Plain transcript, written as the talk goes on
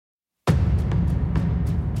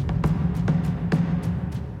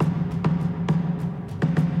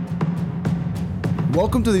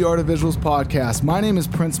Welcome to the Art of Visuals podcast. My name is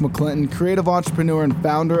Prince McClinton, creative entrepreneur and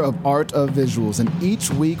founder of Art of Visuals. And each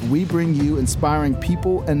week we bring you inspiring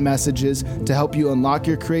people and messages to help you unlock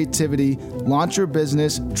your creativity, launch your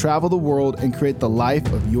business, travel the world, and create the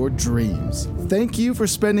life of your dreams. Thank you for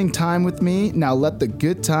spending time with me. Now let the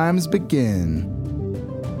good times begin.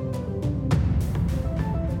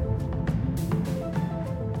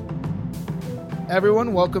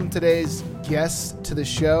 Everyone, welcome today's guest to the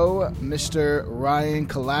show, Mr. Ryan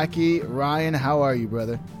Kalaki. Ryan, how are you,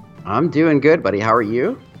 brother? I'm doing good, buddy. How are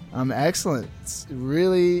you? I'm excellent. It's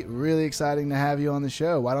really, really exciting to have you on the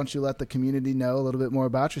show. Why don't you let the community know a little bit more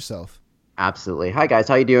about yourself? Absolutely. Hi, guys.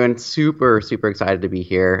 How you doing? Super excited to be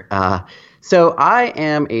here. So I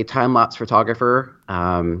am a time-lapse photographer.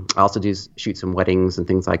 I also shoot some weddings and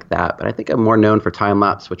things like that, but I think I'm more known for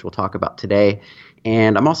time-lapse, which we'll talk about today.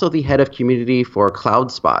 And I'm also the head of community for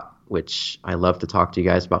CloudSpot, which I love to talk to you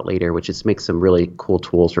guys about later, which just makes some really cool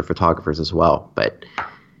tools for photographers as well. But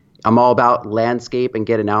I'm all about landscape and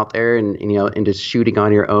getting out there and just shooting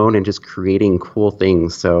on your own and just creating cool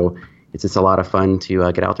things. So it's just a lot of fun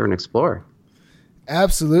to get out there and explore.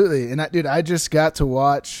 Absolutely. And I just got to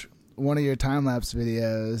watch one of your time-lapse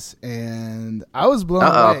videos and I was blown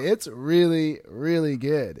away. It's really, really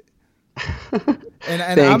good. And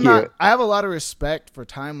I have a lot of respect for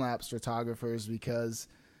time-lapse photographers because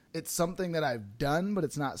it's something that I've done, but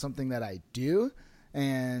it's not something that I do.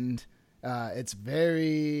 And it's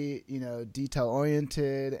very, detail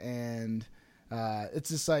oriented, and it's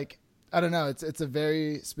just like, I don't know, it's a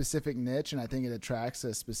very specific niche, and I think it attracts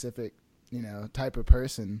a specific, type of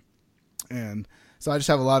person. And so I just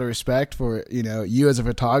have a lot of respect for, you as a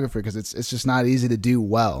photographer, because it's just not easy to do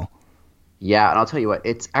well. Yeah, and I'll tell you what,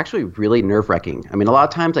 it's actually really nerve-wracking. I mean, a lot of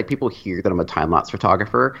times, people hear that I'm a time-lapse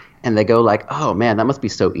photographer, and they go like, oh, man, that must be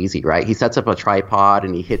so easy, right? He sets up a tripod,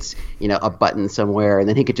 and he hits, a button somewhere, and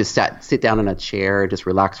then he could just sit down in a chair and just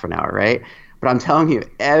relax for an hour, right? But I'm telling you,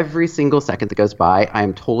 every single second that goes by, I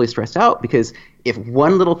am totally stressed out, because if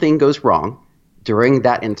one little thing goes wrong during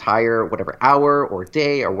that entire whatever hour or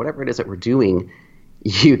day or whatever it is that we're doing,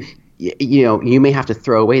 you may have to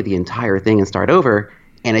throw away the entire thing and start over.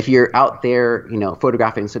 And if you're out there,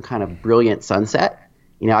 photographing some kind of brilliant sunset,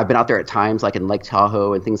 I've been out there at times like in Lake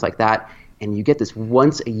Tahoe and things like that, and you get this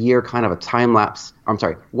once a year kind of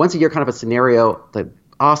a once a year kind of a scenario, the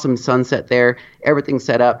awesome sunset there, everything's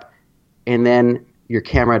set up, and then your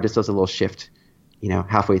camera just does a little shift,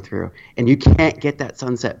 halfway through, and you can't get that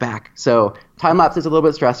sunset back. So time-lapse is a little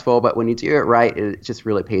bit stressful, but when you do it right, it just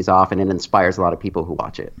really pays off, and it inspires a lot of people who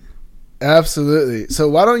watch it. Absolutely. So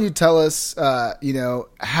why don't you tell us,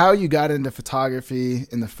 how you got into photography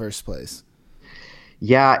in the first place?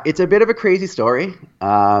 Yeah, it's a bit of a crazy story.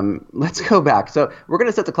 Let's go back. So we're going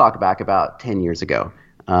to set the clock back about 10 years ago.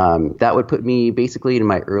 That would put me basically in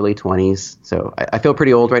my early 20s. So I feel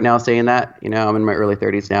pretty old right now saying that. I'm in my early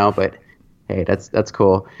 30s now, but hey, that's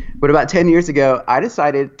cool. But about 10 years ago, I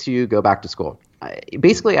decided to go back to school. I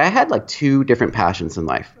had two different passions in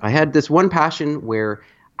life. I had this one passion where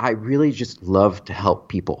I really just love to help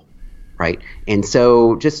people, right? And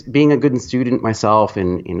so just being a good student myself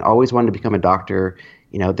and always wanted to become a doctor,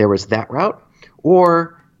 there was that route.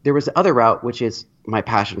 Or there was the other route, which is my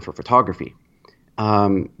passion for photography.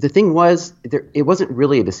 The thing was, it wasn't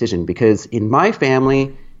really a decision because in my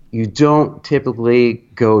family, you don't typically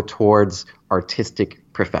go towards artistic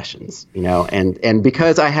professions, and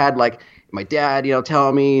because I had my dad,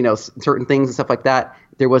 telling me, certain things and stuff like that,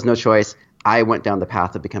 there was no choice. I went down the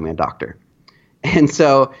path of becoming a doctor. And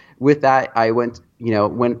so with that, I went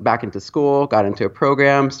back into school, got into a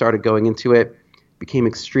program, started going into it, became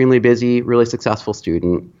extremely busy, really successful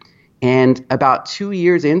student. And about 2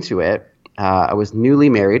 years into it, I was newly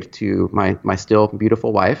married to my still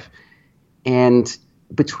beautiful wife. And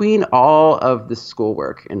between all of the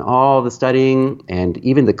schoolwork and all the studying and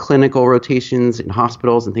even the clinical rotations in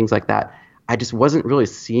hospitals and things like that, I just wasn't really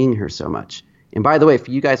seeing her so much. And by the way, for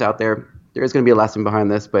you guys out there, there is going to be a lesson behind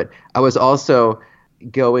this, but I was also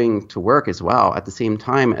going to work as well at the same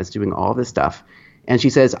time as doing all this stuff. And she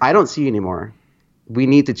says, I don't see you anymore. We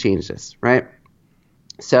need to change this, right?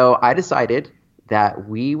 So I decided that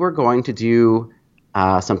we were going to do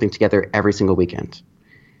something together every single weekend.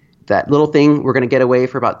 That little thing, we're going to get away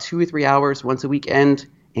for about 2 or 3 hours once a weekend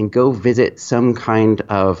and go visit some kind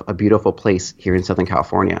of a beautiful place here in Southern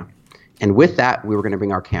California. And with that, we were going to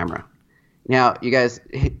bring our camera. Now, you guys,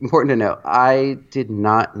 important to know, I did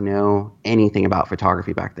not know anything about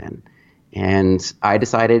photography back then. And I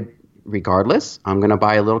decided, regardless, I'm going to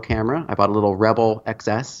buy a little camera. I bought a little Rebel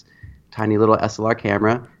XS, tiny little SLR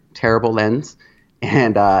camera, terrible lens,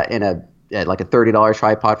 and a $30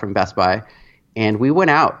 tripod from Best Buy. And we went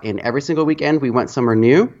out, and every single weekend we went somewhere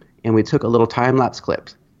new, and we took a little time-lapse clip.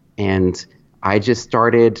 And I just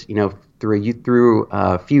started, through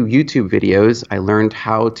a few YouTube videos, I learned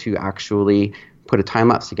how to actually put a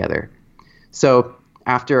time-lapse together. So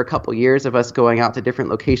after a couple years of us going out to different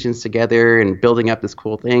locations together and building up this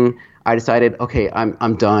cool thing, I decided, okay,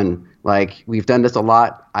 I'm done. Like, we've done this a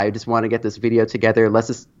lot. I just want to get this video together. Let's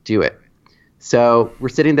just do it. So we're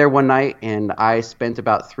sitting there one night, and I spent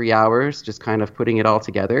about 3 hours just kind of putting it all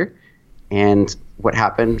together. And what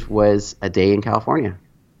happened was a day in California.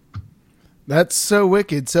 That's so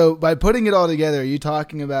wicked. So by putting it all together, are you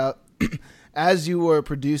talking about as you were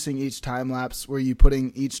producing each time lapse, were you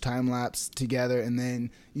putting each time lapse together, and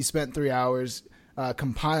then you spent 3 hours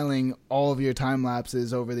compiling all of your time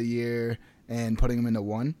lapses over the year and putting them into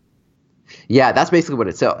one? Yeah, that's basically what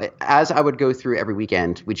it's. So as I would go through every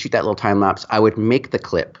weekend, we'd shoot that little time lapse. I would make the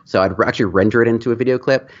clip. So I'd actually render it into a video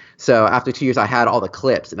clip. So after 2 years, I had all the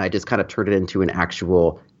clips, and I just kind of turned it into an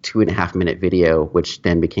actual 2.5-minute video, which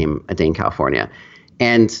then became A Day in California.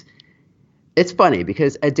 And it's funny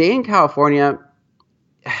because A Day in California,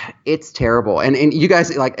 it's terrible. And you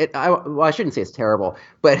guys, like, I shouldn't say it's terrible,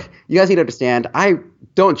 but you guys need to understand,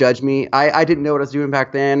 don't judge me. I didn't know what I was doing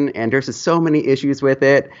back then, and there's just so many issues with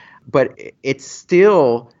it. But it's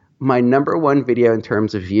still my number one video in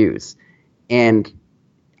terms of views. And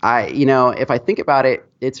if I think about it,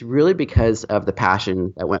 it's really because of the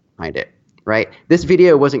passion that went behind it, right? This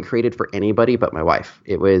video wasn't created for anybody but my wife.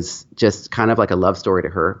 It was just kind of like a love story to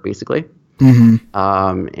her, basically.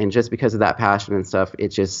 Mm-hmm. And just because of that passion and stuff, it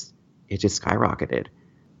just skyrocketed.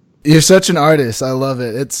 You're such an artist. I love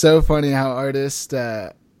it. It's so funny how artists,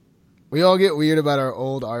 we all get weird about our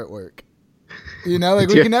old artwork. We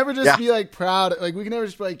can never just be like proud. Like, we can never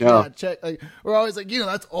just be like, yeah, check. Like, we're always like,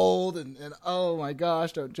 that's old, and oh my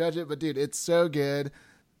gosh, don't judge it. But dude, it's so good.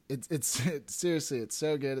 It's seriously, it's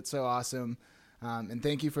so good. It's so awesome. And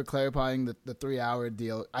thank you for clarifying the 3 hour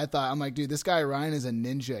deal. I'm like, dude, this guy Ryan is a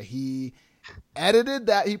ninja. He edited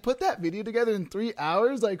that. He put that video together in 3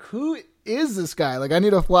 hours. Like, who is this guy? Like, I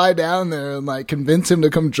need to fly down there and like convince him to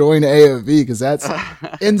come join AOV, because that's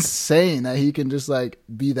insane that he can just like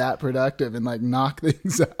be that productive and like knock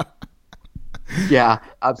things out. Yeah,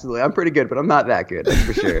 absolutely. I'm pretty good, but I'm not that good, that's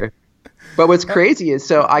for sure. But what's crazy is,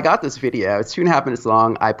 so I got this video. It's 2.5 minutes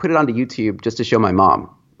long. I put it onto YouTube just to show my mom.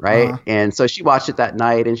 Right. Uh-huh. And so she watched it that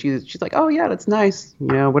night, and she's like, oh yeah, that's nice.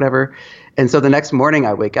 Whatever. And so the next morning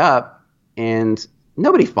I wake up, and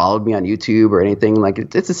nobody followed me on YouTube or anything. Like,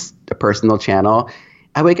 it's just a personal channel.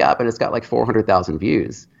 I wake up and it's got like 400,000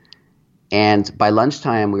 views. And by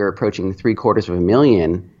lunchtime, we were approaching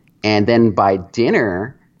 750,000. And then by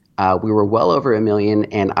dinner, we were well over 1 million.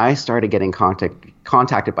 And I started getting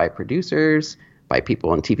contacted by producers, by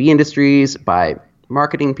people in TV industries, by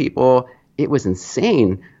marketing people. It was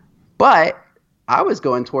insane. But I was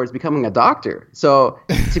going towards becoming a doctor. So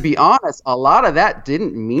to be honest, a lot of that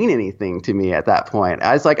didn't mean anything to me at that point.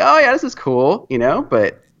 I was like, oh yeah, this is cool,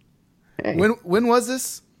 but hey. When was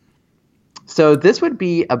this? So this would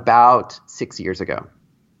be about 6 years ago.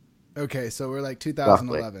 Okay, so we're like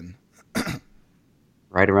 2011.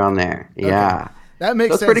 Right around there. Okay. Yeah. That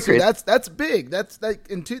makes sense. Pretty crazy. That's big. That's like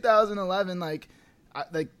in 2011, like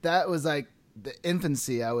that was like the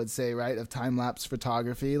infancy, I would say, right, of time-lapse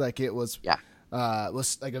photography. Like, it was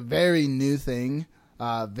was like a very new thing.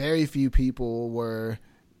 Very few people were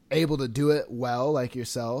able to do it well, like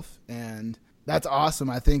yourself, and that's awesome.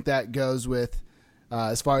 I think that goes with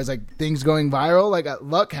as far as like things going viral. Like,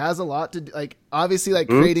 luck has a lot to do. Like, obviously, like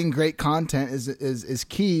creating great content is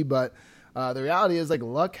key, but the reality is, like,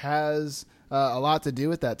 luck has a lot to do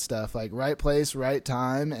with that stuff. Like, right place, right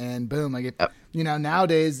time, and boom. Like,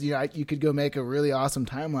 nowadays, you could go make a really awesome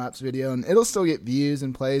time-lapse video and it'll still get views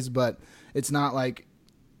and plays, but it's not like,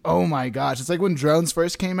 oh my gosh. It's like when drones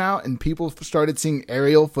first came out and people started seeing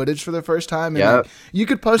aerial footage for the first time. And like, you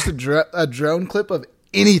could post a drone clip of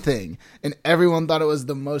anything and everyone thought it was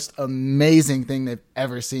the most amazing thing they've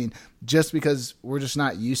ever seen, just because we're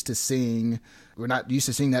not used to seeing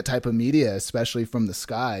that type of media, especially from the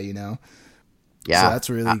sky, Yeah.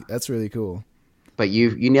 So that's really cool. But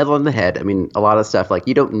you nailed it on the head. I mean, a lot of stuff, like,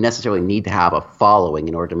 you don't necessarily need to have a following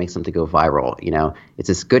in order to make something go viral. It's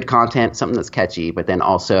just good content, something that's catchy, but then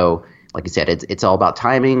also, like you said, it's all about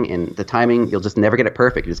timing, and the timing, you'll just never get it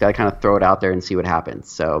perfect. You just got to kind of throw it out there and see what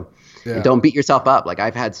happens. So don't beat yourself up. Like,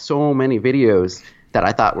 I've had so many videos that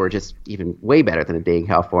I thought were just even way better than A Day in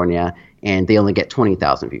California, and they only get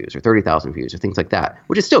 20,000 views or 30,000 views or things like that,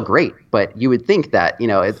 which is still great. But you would think that,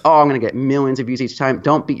 it's, I'm going to get millions of views each time.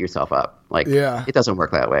 Don't beat yourself up. It doesn't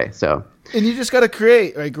work that way. So, and you just got to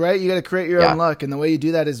create, right? You got to create your own luck. And the way you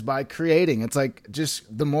do that is by creating. It's like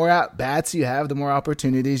just the more at-bats you have, the more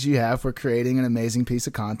opportunities you have for creating an amazing piece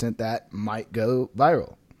of content that might go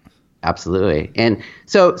viral. Absolutely. And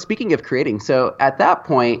so speaking of creating, so at that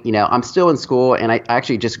point, I'm still in school, and I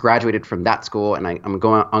actually just graduated from that school, and I'm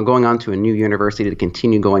going on to a new university to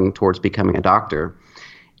continue going towards becoming a doctor.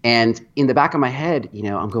 And in the back of my head,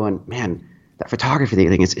 I'm going, man, that photography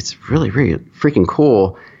thing it's really, really freaking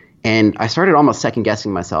cool. And I started almost second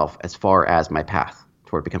guessing myself as far as my path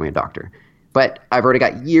toward becoming a doctor. But I've already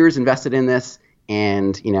got years invested in this,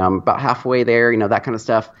 and I'm about halfway there, that kind of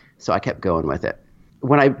stuff. So I kept going with it.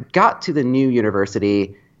 When I got to the new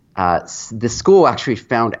university, the school actually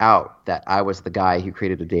found out that I was the guy who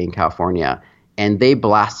created A Day in California, and they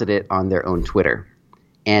blasted it on their own Twitter.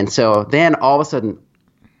 And so then all of a sudden,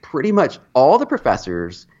 pretty much all the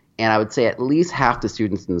professors, and I would say at least half the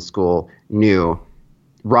students in the school, knew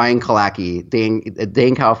Ryan Kalaki, A Day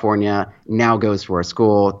in California, now goes to our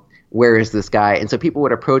school. Where is this guy? And so people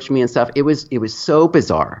would approach me and stuff. It was so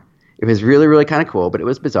bizarre. It was really, really kind of cool, but it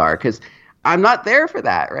was bizarre because I'm not there for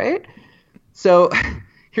that, right? So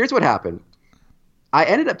here's what happened. I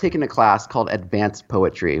ended up taking a class called Advanced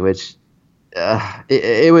Poetry, which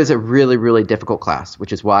it was a really, really difficult class,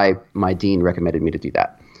 which is why my dean recommended me to do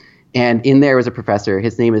that. And in there was a professor.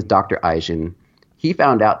 His name is Dr. Aijen. He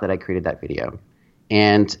found out that I created that video.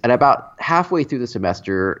 And at about halfway through the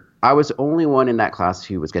semester, I was the only one in that class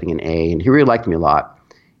who was getting an A, and he really liked me a lot.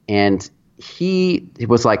 And he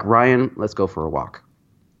was like, Ryan, let's go for a walk.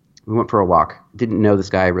 We went for a walk. Didn't know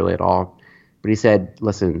this guy really at all. But he said,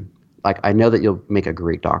 listen, I know that you'll make a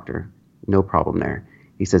great doctor. No problem there.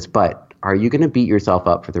 He says, but are you going to beat yourself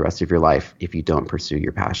up for the rest of your life if you don't pursue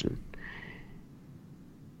your passion?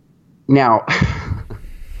 Now,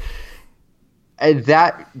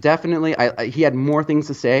 that definitely, he had more things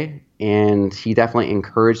to say, and he definitely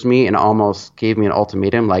encouraged me and almost gave me an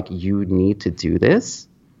ultimatum, you need to do this.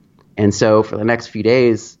 And so for the next few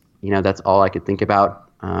days, that's all I could think about.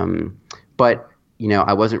 But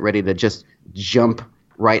I wasn't ready to just jump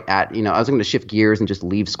right at, I was going to shift gears and just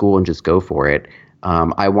leave school and just go for it.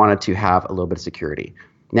 I wanted to have a little bit of security.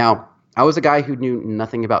 Now, I was a guy who knew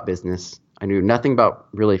nothing about business. I knew nothing about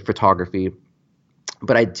really photography,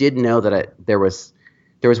 but I did know that there was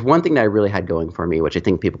one thing that I really had going for me, which I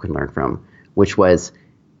think people can learn from, which was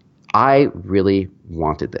I really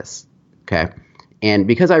wanted this. Okay. And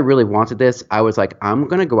because I really wanted this, I was like, I'm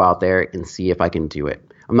going to go out there and see if I can do it.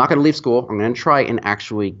 I'm not going to leave school. I'm going to try and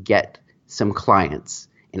actually get some clients.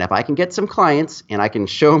 And if I can get some clients and I can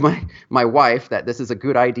show my wife that this is a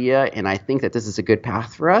good idea and I think that this is a good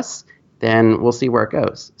path for us, then we'll see where it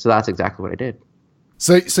goes. So that's exactly what I did.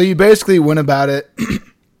 So you basically went about it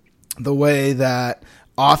the way that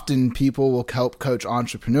often people will help coach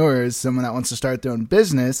entrepreneurs, someone that wants to start their own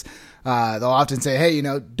business. They'll often say, hey,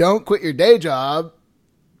 don't quit your day job.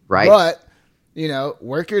 Right. But,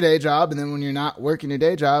 work your day job. And then when you're not working your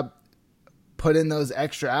day job, put in those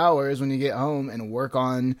extra hours when you get home and work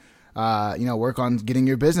on getting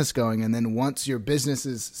your business going. And then once your business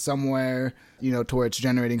is somewhere, to where it's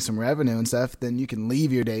generating some revenue and stuff, then you can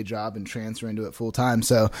leave your day job and transfer into it full time.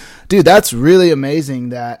 So, dude, that's really amazing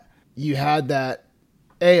that you had that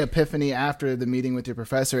epiphany after the meeting with your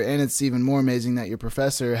professor. And it's even more amazing that your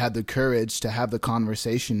professor had the courage to have the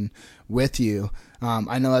conversation with you.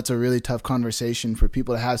 I know that's a really tough conversation for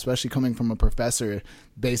people to have, especially coming from a professor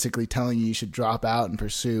basically telling you should drop out and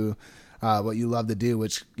pursue what you love to do,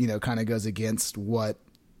 which, kind of goes against what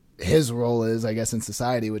his role is, I guess, in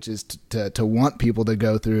society, which is to want people to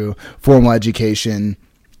go through formal education,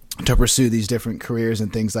 to pursue these different careers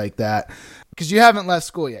and things like that. Because you haven't left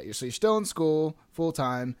school yet. So you're still in school full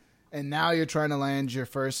time, and now you're trying to land your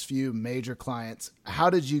first few major clients.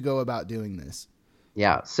 How did you go about doing this?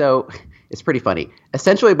 Yeah, so it's pretty funny.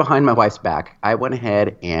 Essentially, behind my wife's back, I went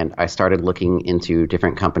ahead and I started looking into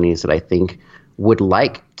different companies that I think would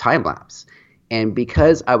like time-lapse. And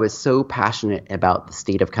because I was so passionate about the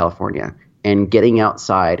state of California and getting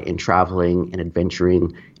outside and traveling and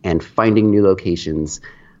adventuring and finding new locations,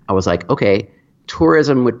 I was like, okay,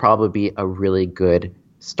 tourism would probably be a really good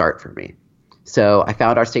start for me. So I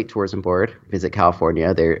found our state tourism board, Visit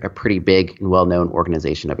California. They're a pretty big and well-known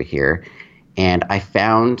organization over here. And I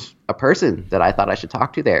found a person that I thought I should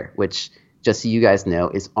talk to there, which, just so you guys know,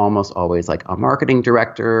 is almost always like a marketing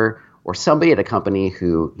director or somebody at a company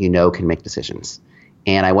who can make decisions.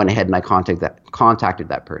 And I went ahead and I contacted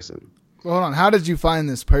that person. Well, hold on. How did you find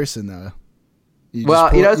this person, though? You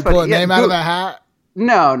pull a name out of a hat?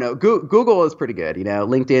 No. Google is pretty good.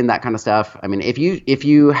 LinkedIn, that kind of stuff. I mean, if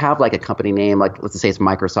you have like a company name, like let's say it's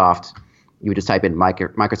Microsoft, you would just type in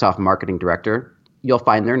Microsoft Marketing Director. You'll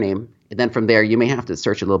find their name. And then from there, you may have to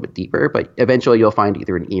search a little bit deeper, but eventually you'll find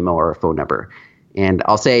either an email or a phone number. And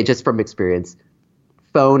I'll say just from experience,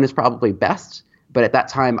 phone is probably best. But at that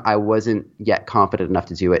time, I wasn't yet confident enough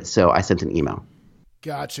to do it. So I sent an email.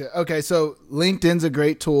 Gotcha. Okay, so LinkedIn's a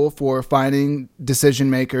great tool for finding decision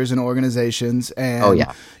makers and organizations, and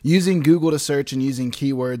using Google to search and using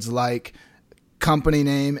keywords like company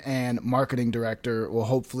name and marketing director will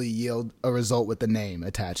hopefully yield a result with the name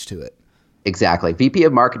attached to it. Exactly. VP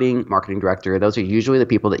of marketing, marketing director, those are usually the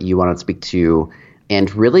people that you want to speak to.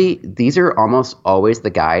 And really, these are almost always the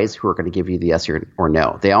guys who are going to give you the yes or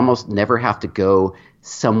no. They almost never have to go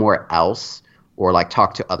somewhere else or like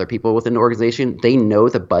talk to other people within the organization. They know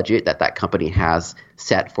the budget that company has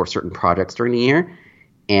set for certain projects during the year.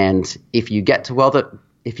 And if you get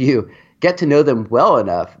to know them well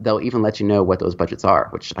enough, they'll even let you know what those budgets are,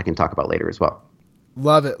 which I can talk about later as well.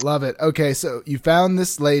 Love it. Love it. Okay. So you found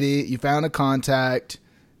this lady, you found a contact,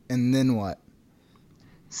 and then what?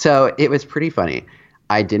 So it was pretty funny.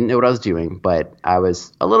 I didn't know what I was doing, but I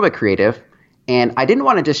was a little bit creative, and I didn't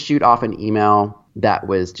want to just shoot off an email that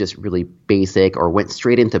was just really basic or went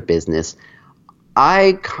straight into business.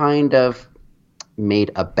 I kind of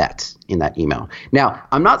made a bet in that email. Now,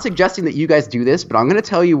 I'm not suggesting that you guys do this, but I'm going to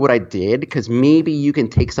tell you what I did because maybe you can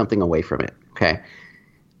take something away from it. Okay.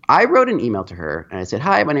 I wrote an email to her and I said,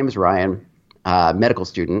 "Hi, my name is Ryan, medical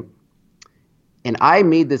student. And I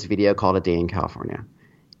made this video called A Day in California.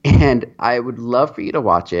 And I would love for you to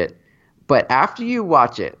watch it. But after you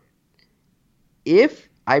watch it, if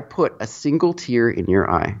I put a single tear in your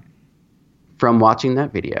eye from watching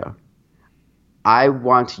that video, I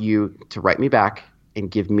want you to write me back and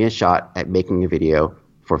give me a shot at making a video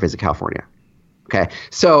for Visit California." Okay.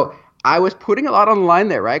 So I was putting a lot on the line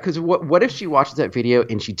there, right? Because what if she watches that video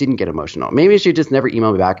and she didn't get emotional? Maybe she just never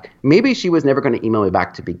emailed me back. Maybe she was never going to email me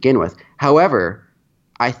back to begin with. However,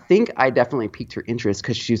 I think I definitely piqued her interest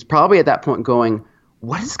because she's probably at that point going,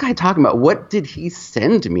 what is this guy talking about? What did he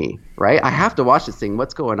send me, right? I have to watch this thing.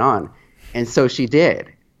 What's going on? And so she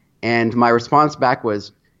did. And my response back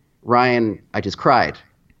was, "Ryan, I just cried.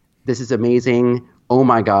 This is amazing. Oh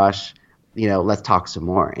my gosh. Let's talk some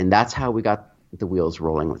more." And that's how we got the wheels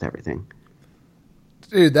rolling with everything.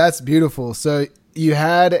 Dude, that's beautiful. So you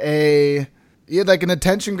had like an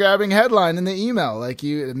attention grabbing headline in the email. Like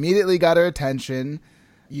you immediately got her attention.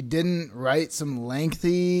 You didn't write some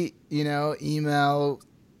lengthy, email,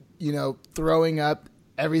 throwing up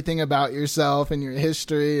everything about yourself and your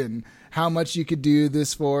history and how much you could do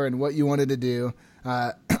this for and what you wanted to do.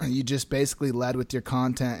 You just basically led with your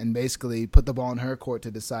content and basically put the ball in her court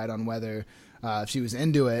to decide on whether if she was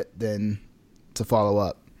into it, then to follow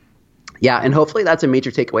up. Yeah, and hopefully that's a major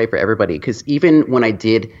takeaway for everybody, because even when I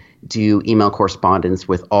did do email correspondence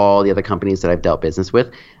with all the other companies that I've dealt business with,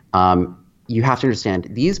 you have to understand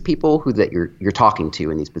these people that you're talking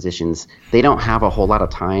to in these positions, they don't have a whole lot of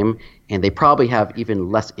time, and they probably have even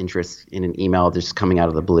less interest in an email just coming out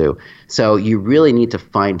of the blue. So you really need to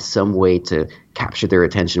find some way to capture their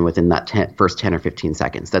attention within that first 10 or 15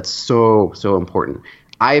 seconds. That's so, so important.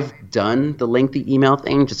 I've done the lengthy email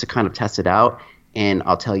thing just to kind of test it out, and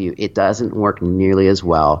I'll tell you, it doesn't work nearly as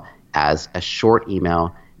well as a short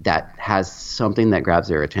email that has something that grabs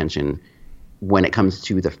their attention when it comes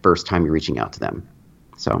to the first time you're reaching out to them.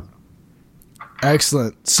 So.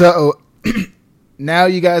 Excellent. So now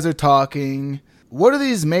you guys are talking. What are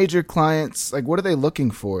these major clients, like, what are they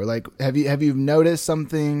looking for? Like, have you noticed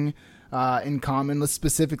something in common? Let's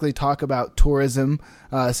specifically talk about tourism,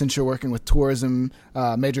 since you're working with tourism,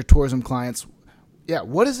 major tourism clients. Yeah.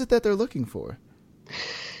 What is it that they're looking for?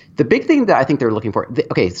 The big thing that I think they're looking for,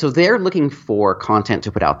 so they're looking for content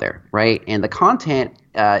to put out there, right? And the content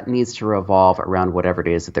needs to revolve around whatever it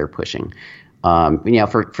is that they're pushing.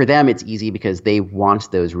 For them, it's easy because they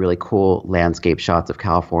want those really cool landscape shots of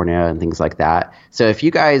California and things like that. So if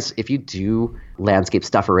you do landscape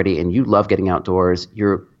stuff already and you love getting outdoors,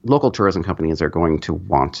 your local tourism companies are going to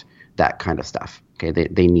want that kind of stuff. Okay,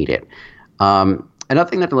 they need it. Another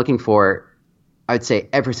thing that they're looking for, I would say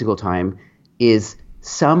every single time, is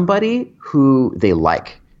somebody who they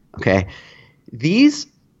like. Okay, these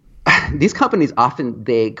companies often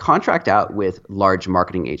they contract out with large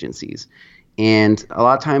marketing agencies, and a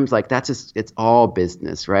lot of times it's all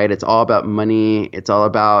business, right? It's all about money. It's all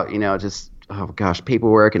about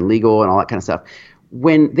paperwork and legal and all that kind of stuff.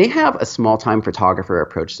 When they have a small time photographer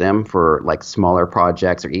approach them for like smaller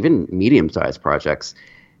projects or even medium sized projects,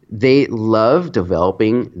 they love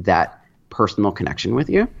developing that personal connection with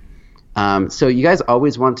you. So you guys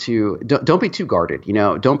always want to don't be too guarded.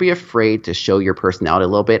 Don't be afraid to show your personality a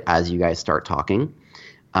little bit as you guys start talking.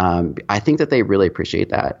 I think that they really appreciate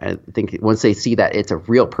that. I think once they see that it's a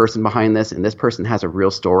real person behind this and this person has a real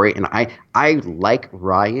story, and I like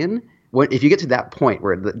Ryan. If you get to that point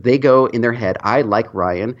where they go in their head, I like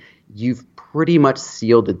Ryan, you've pretty much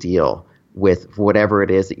sealed the deal with whatever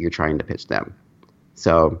it is that you're trying to pitch them.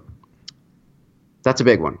 So that's a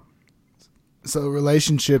big one. So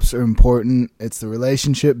relationships are important. It's the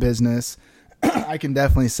relationship business. I can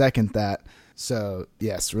definitely second that. So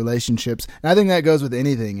yes, relationships. And I think that goes with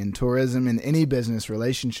anything in tourism, in any business.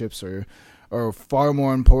 Relationships are far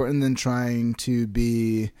more important than trying to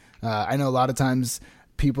be, I know a lot of times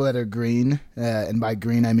people that are green, and by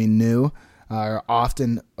green I mean new, are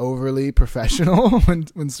often overly professional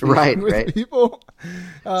when speaking with people.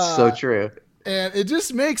 So true. And it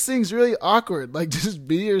just makes things really awkward. Like, just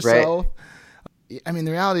be yourself. Right. I mean,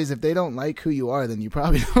 the reality is if they don't like who you are, then you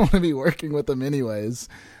probably don't want to be working with them anyways.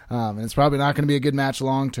 And it's probably not going to be a good match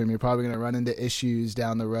long term. You're probably going to run into issues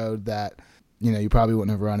down the road that, you probably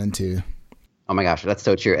wouldn't have run into. Oh my gosh, that's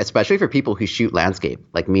so true. Especially for people who shoot landscape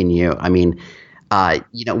like me and you. I mean,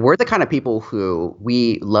 we're the kind of people who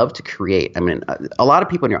we love to create. I mean, a lot of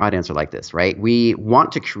people in your audience are like this, right? We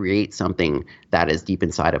want to create something that is deep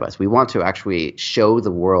inside of us. We want to actually show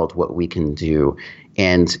the world what we can do.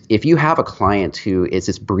 And if you have a client who is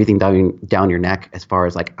just breathing down your neck as far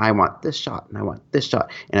as like, I want this shot and I want this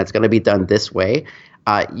shot, and it's going to be done this way,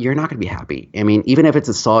 you're not going to be happy. I mean, even if it's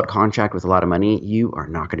a solid contract with a lot of money, you are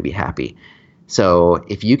not going to be happy. So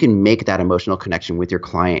if you can make that emotional connection with your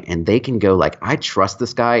client and they can go like, I trust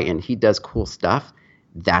this guy and he does cool stuff,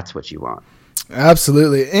 that's what you want.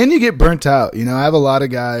 Absolutely. And you get burnt out. I have a lot of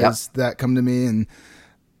guys that come to me and,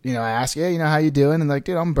 I ask, how you doing? And like,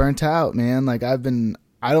 dude, I'm burnt out, man. Like I don't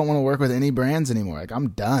want to work with any brands anymore. Like I'm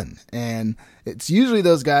done. And it's usually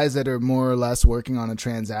those guys that are more or less working on a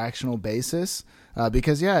transactional basis.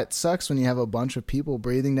 Because it sucks when you have a bunch of people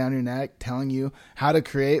breathing down your neck, telling you how to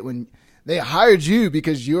create when they hired you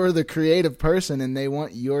because you're the creative person and they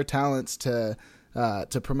want your talents to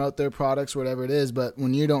promote their products, whatever it is. But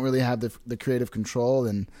when you don't really have the creative control,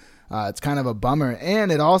 then it's kind of a bummer.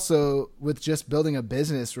 And it also, with just building a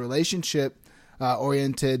business, relationship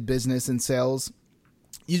oriented business and sales,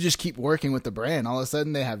 you just keep working with the brand. All of a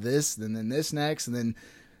sudden they have this, and then this next, and then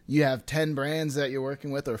you have 10 brands that you're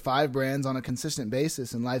working with or 5 brands on a consistent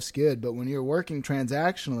basis, and life's good. But when you're working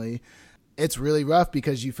transactionally, it's really rough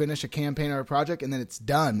because you finish a campaign or a project and then it's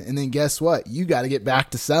done. And then guess what? You got to get back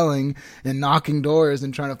to selling and knocking doors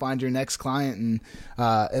and trying to find your next client. And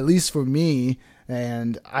at least for me,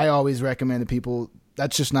 and I always recommend to people,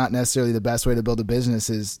 that's just not necessarily the best way to build a business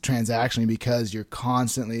is transactionally, because you're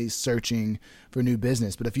constantly searching for new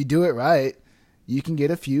business. But if you do it right, you can get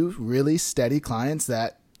a few really steady clients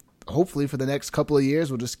that hopefully for the next couple of years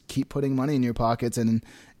will just keep putting money in your pockets, and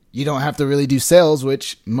you don't have to really do sales,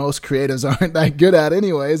 which most creatives aren't that good at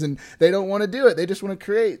anyways, and they don't want to do it. They just want to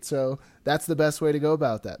create. So that's the best way to go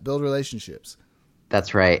about that. Build relationships.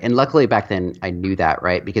 That's right. And luckily back then I knew that,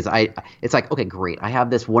 right? Because it's like, okay, great. I have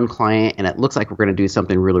this one client and it looks like we're going to do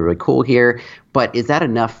something really, really cool here. But is that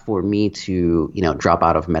enough for me to, drop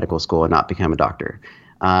out of medical school and not become a doctor?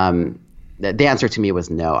 The answer to me was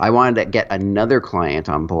no. I wanted to get another client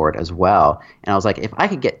on board as well. And I was like, if I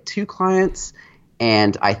could get 2 clients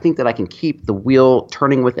and I think that I can keep the wheel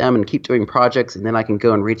turning with them and keep doing projects, and then I can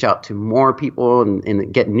go and reach out to more people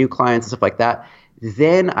and get new clients and stuff like that,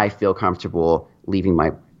 then I feel comfortable leaving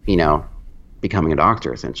my, becoming a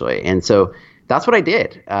doctor essentially. And so that's what I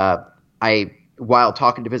did. While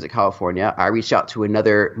talking to Visit California, I reached out to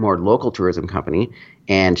another more local tourism company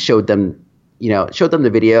and showed them the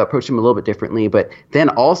video, approached them a little bit differently, but then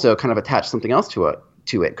also kind of attached something else to it.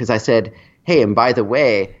 Because I said, hey, and by the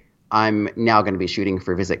way, I'm now going to be shooting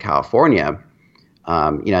for Visit California.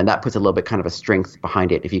 And that puts a little bit kind of a strength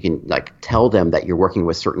behind it if you can like tell them that you're working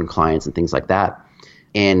with certain clients and things like that,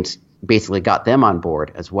 and basically got them on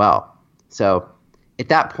board as well. So at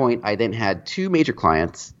that point, I then had 2 major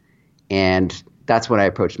clients, and that's when I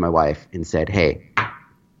approached my wife and said, hey,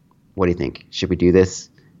 what do you think? Should we do this?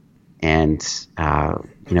 And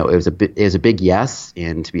it was a big yes.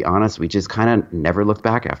 And to be honest, we just kind of never looked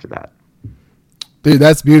back after that. Dude,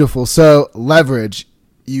 that's beautiful. So leverage.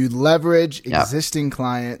 You leverage existing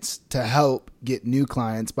clients to help get new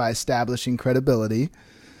clients by establishing credibility.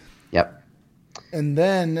 Yep. And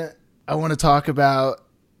then I want to talk about,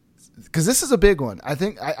 because this is a big one. I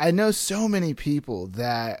think I know so many people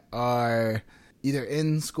that are either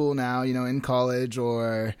in school now, in college,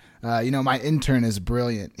 or, my intern is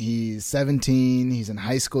brilliant. He's 17. He's in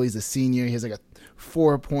high school. He's a senior. He has like a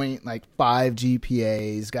 4.5 GPA.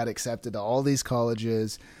 He's got accepted to all these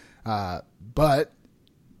colleges. But,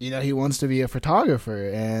 he wants to be a photographer,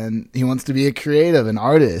 and he wants to be a creative, an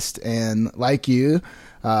artist. And like you,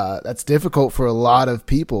 that's difficult for a lot of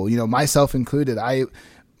people, myself included.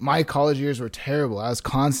 My college years were terrible. I was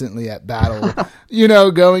constantly at battle,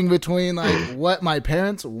 going between like what my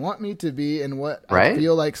parents want me to be and what I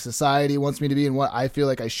feel like society wants me to be and what I feel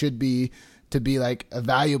like I should be to be like a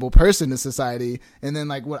valuable person to society, and then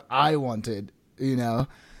like what I wanted, And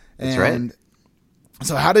That's right.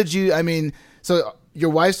 So how did you, so your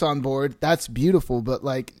wife's on board. That's beautiful. But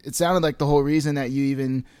like, it sounded like the whole reason that you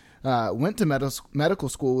even went to medical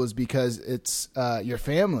school was because it's your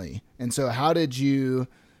family. And so how did you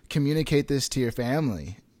communicate this to your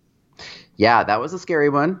family? Yeah, that was a scary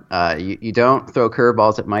one. You don't throw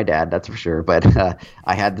curveballs at my dad, that's for sure. But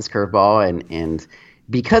I had this curveball, and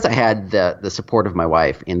because I had the support of my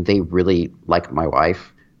wife, and they really like my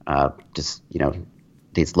wife,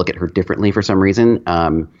 they look at her differently for some reason.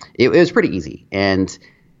 It was pretty easy, and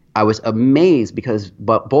I was amazed because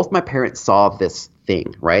both my parents saw this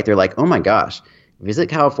thing, right? They're like, oh my gosh, Visit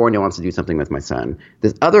California wants to do something with my son.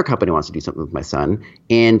 This other company wants to do something with my son,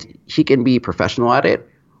 and he can be professional at it.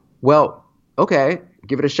 Well, okay,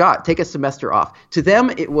 give it a shot. Take a semester off. To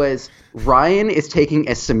them, it was Ryan is taking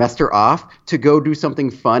a semester off to go do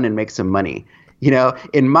something fun and make some money.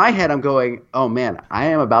 In my head, I'm going, oh man, I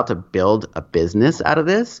am about to build a business out of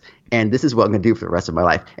this, and this is what I'm going to do for the rest of my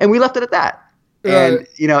life. And we left it at that. And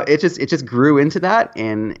it just grew into that,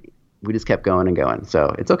 and we just kept going and going.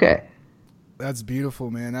 So it's okay. That's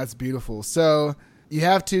beautiful, man. That's beautiful. So you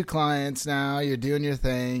have 2 clients now. You're doing your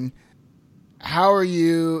thing. How are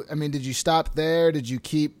you? Did you stop there? Did you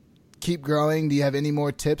keep growing? Do you have any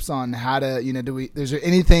more tips on how to, is there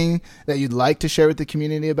anything that you'd like to share with the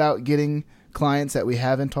community about getting clients that we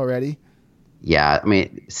haven't already? Yeah,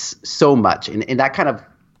 so much. And that kind of,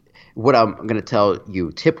 what I'm going to tell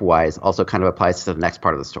you tip-wise also kind of applies to the next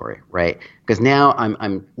part of the story, right? Because now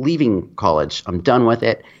I'm leaving college. I'm done with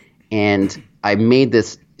it. And I made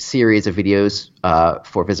this series of videos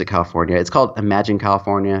for Visit California. It's called Imagine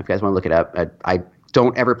California. If you guys want to look it up. I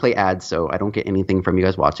don't ever play ads, so I don't get anything from you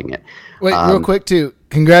guys watching it. Wait, real quick too.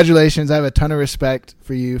 Congratulations. I have a ton of respect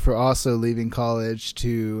for you for also leaving college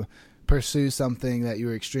to pursue something that you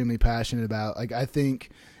were extremely passionate about. Like, I think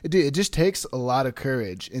it just takes a lot of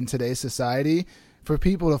courage in today's society for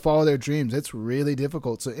people to follow their dreams. It's really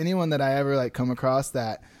difficult. So anyone that I ever come across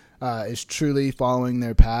that is truly following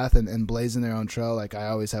their path and blazing their own trail, I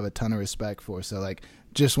always have a ton of respect for. So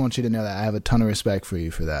just want you to know that I have a ton of respect for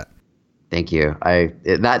you for that. Thank you.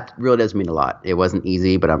 That really does mean a lot. It wasn't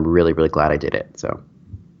easy, but I'm really, really glad I did it. So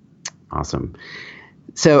awesome.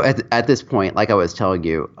 So at this point, like I was telling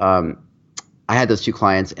you, I had those 2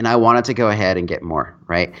 clients and I wanted to go ahead and get more,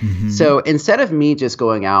 right? Mm-hmm. So instead of me just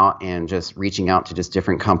going out and just reaching out to just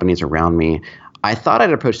different companies around me, I thought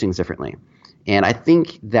I'd approach things differently. And I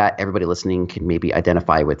think that everybody listening can maybe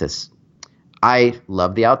identify with this. I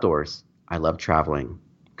love the outdoors. I love traveling.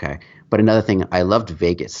 Okay. But another thing, I loved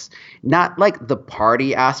Vegas. Not like the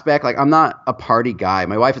party aspect. I'm not a party guy.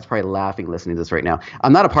 My wife is probably laughing listening to this right now.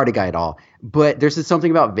 I'm not a party guy at all. But there's just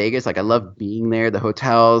something about Vegas. I love being there, the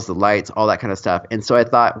hotels, the lights, all that kind of stuff. And so I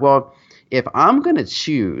thought, well, if I'm going to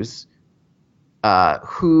choose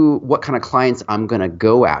what kind of clients I'm going to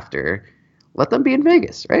go after, let them be in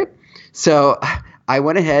Vegas, right? So I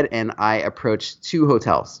went ahead and I approached 2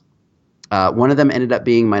 hotels. One of them ended up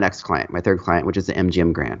being my next client, my third client, which is the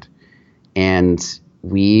MGM Grand. And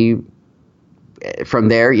from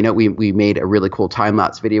there, we made a really cool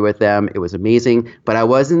time-lapse video with them. It was amazing, but I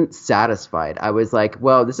wasn't satisfied. I was like,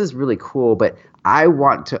 well, this is really cool, but I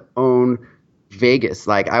want to own Vegas.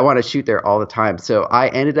 I want to shoot there all the time. So I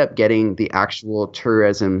ended up getting the actual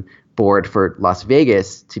tourism board for Las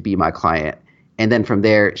Vegas to be my client. And then from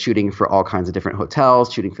there, shooting for all kinds of different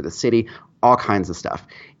hotels, shooting for the city, all kinds of stuff.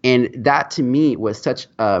 And that to me was such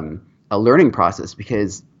a learning process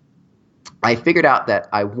because I figured out that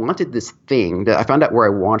I wanted this thing, that I found out where I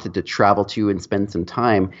wanted to travel to and spend some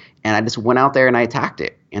time. And I just went out there and I attacked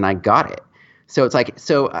it and I got it. So it's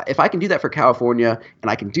if I can do that for California and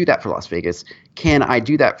I can do that for Las Vegas, can I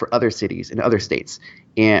do that for other cities and other states?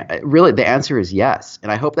 And really the answer is yes.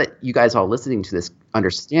 And I hope that you guys all listening to this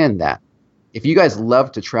understand that. If you guys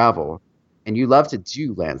love to travel and you love to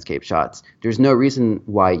do landscape shots, there's no reason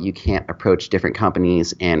why you can't approach different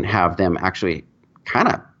companies and have them actually kind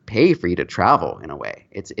of pay for you to travel in a way.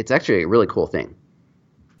 It's actually a really cool thing.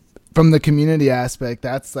 from the community aspect,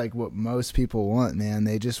 that's like what most people want, man.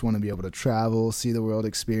 They just want to be able to travel, see the world,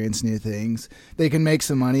 experience new things. They can make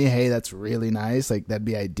some money. Hey, that's really nice. Like, that'd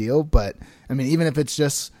be ideal. But I mean, even if it's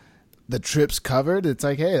just the trip's covered, it's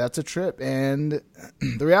like, hey, that's a trip. And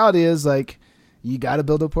the reality is, like, you got to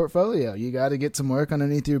build a portfolio. You got to get some work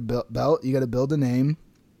underneath your belt. You got to build a name,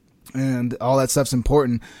 and all that stuff's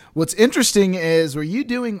important. What's interesting is, were you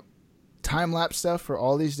doing time-lapse stuff for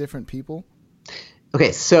all these different people?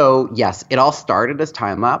 Okay, so yes, it all started as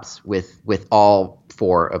time-lapse with all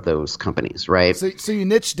 4 of those companies, right? So you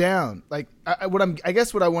niche down. Like, I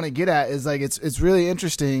guess what I want to get at is, like, it's really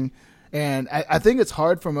interesting, and I think it's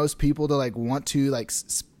hard for most people to, like, want to, like,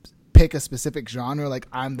 pick a specific genre. Like,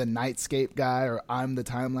 I'm the nightscape guy, or I'm the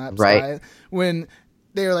time-lapse guy. When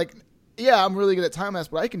they're like, yeah, I'm really good at time lapse,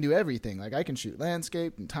 but I can do everything. Like, I can shoot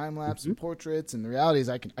landscape and time lapse and portraits, and the reality is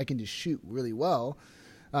I can just shoot really well.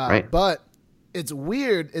 But it's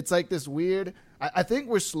weird. It's like this weird. I think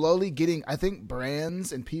we're slowly getting. I think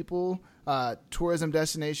brands and people, tourism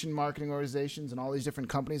destination marketing organizations, and all these different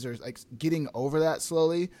companies are like getting over that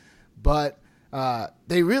slowly. But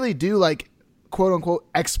they really do, like, quote unquote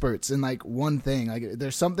experts in like one thing. Like,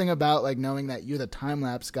 there's something about, like, knowing that you're the time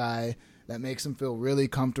lapse guy that makes them feel really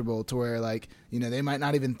comfortable, to where, like, you know, they might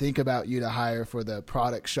not even think about you to hire for the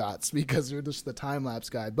product shots because you're just the time lapse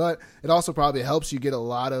guy. But it also probably helps you get a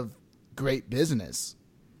lot of great business.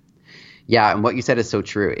 Yeah, and what you said is so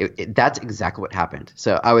true. That's exactly what happened.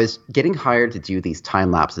 So I was getting hired to do these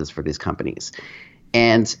time lapses for these companies,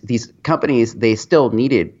 and these companies, they still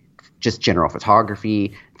needed just general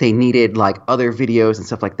photography. They needed, like, other videos and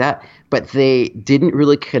stuff like that, but they didn't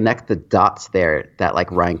really connect the dots there that, like,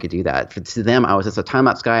 Ryan could do that. To them, I was just a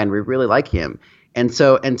time-lapse guy, and we really like him. And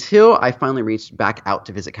so until I finally reached back out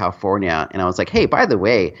to visit California, and I was like, hey, by the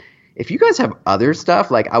way, if you guys have other stuff,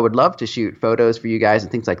 like, I would love to shoot photos for you guys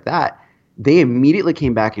and things like that. They immediately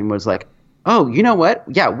came back and was like, oh, you know what?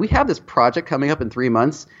 Yeah, we have this project coming up in 3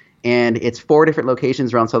 months, and it's 4 different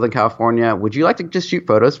locations around Southern California. Would you like to just shoot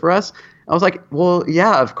photos for us? I was like, well,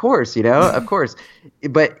 yeah, of course, of course.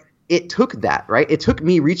 But it took that, right? It took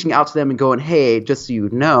me reaching out to them and going, hey, just so you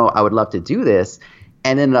know, I would love to do this.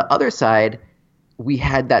 And then the other side, we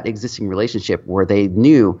had that existing relationship where they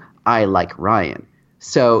knew I like Ryan.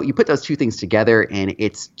 So you put those two things together, and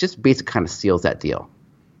it's just basically kind of seals that deal.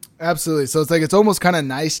 Absolutely. So it's like, it's almost kind of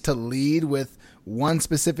nice to lead with one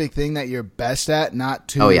specific thing that you're best at, not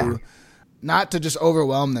to just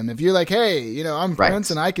overwhelm them. If you're like, hey, I'm Prince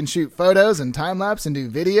and I can shoot photos and time lapse and do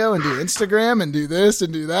video and do Instagram and do this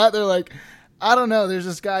and do that, they're like, I don't know, there's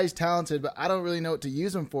this guy, he's talented, but I don't really know what to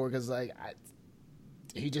use him for, because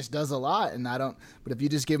he just does a lot, and I don't. But if you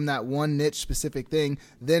just give them that one niche specific thing,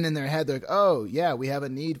 then in their head they're like, oh yeah, we have a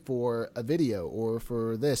need for a video or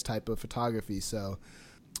for this type of photography. So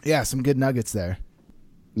yeah, some good nuggets there.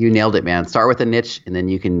 You nailed it, man. Start with a niche, and then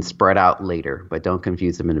you can spread out later, but don't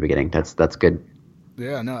confuse them in the beginning. That's good.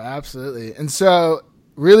 Yeah, no, absolutely. And so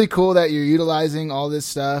really cool that you're utilizing all this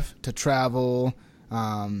stuff to travel,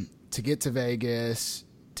 to get to Vegas,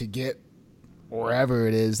 to get wherever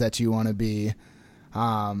it is that you want to be.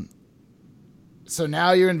 So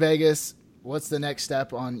now you're in Vegas. What's the next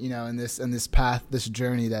step on, in this path, this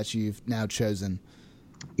journey that you've now chosen?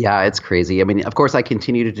 Yeah, it's crazy. I mean, of course, I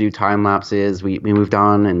continue to do time lapses. We moved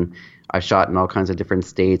on, and I shot in all kinds of different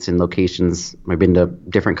states and locations. I've been to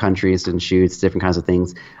different countries and shoots, different kinds of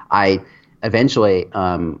things. I eventually,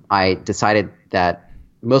 I decided that,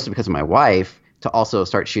 mostly because of my wife, to also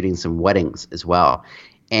start shooting some weddings as well.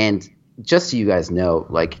 And just so you guys know,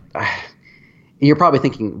 like, you're probably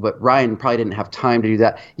thinking, but Ryan probably didn't have time to do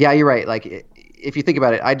that. Yeah, you're right. Like, if you think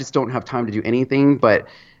about it, I just don't have time to do anything, but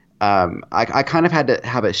I kind of had to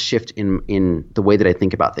have a shift in the way that I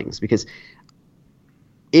think about things, because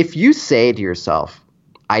if you say to yourself,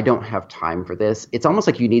 I don't have time for this, it's almost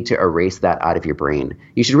like you need to erase that out of your brain.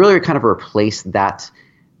 You should really kind of replace that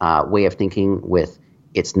way of thinking with,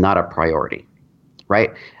 it's not a priority,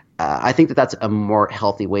 right? I think that that's a more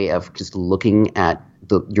healthy way of just looking at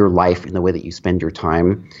your life and the way that you spend your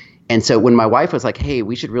time. And so when my wife was like, hey,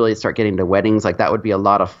 we should really start getting to weddings, like that would be a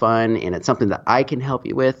lot of fun, and it's something that I can help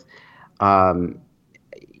you with. Yeah,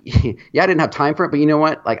 I didn't have time for it, but you know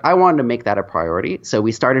what? Like, I wanted to make that a priority. So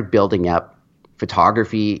we started building up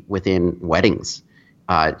photography within weddings,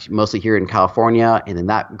 mostly here in California. And then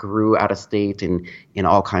that grew out of state and in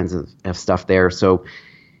all kinds of stuff there. So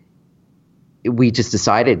we just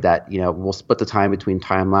decided that, we'll split the time between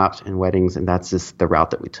time lapse and weddings. And that's just the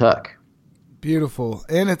route that we took. Beautiful.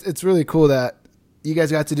 And it's really cool that you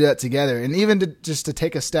guys got to do that together. And even to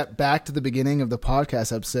take a step back to the beginning of the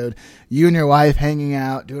podcast episode, you and your wife hanging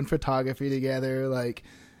out, doing photography together, like,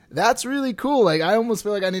 that's really cool. Like, I almost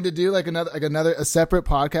feel like I need to do like a separate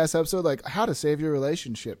podcast episode, like how to save your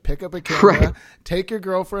relationship. Pick up a camera, take your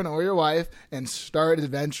girlfriend or your wife, and start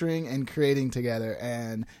adventuring and creating together,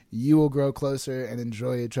 and you will grow closer and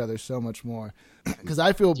enjoy each other so much more. Because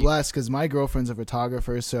I feel blessed because my girlfriend's a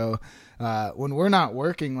photographer, so when we're not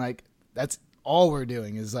working, like that's all we're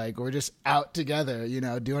doing is like we're just out together, you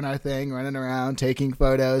know, doing our thing, running around, taking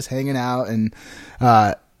photos, hanging out, and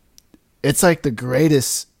it's like the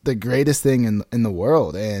greatest thing in the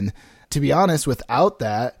world. And to be honest, without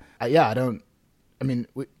that,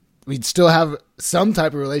 we'd still have some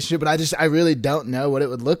type of relationship, but I really don't know what it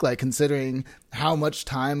would look like considering how much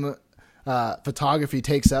time photography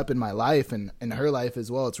takes up in my life and in her life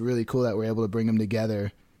as well. It's really cool that we're able to bring them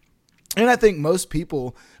together. And I think most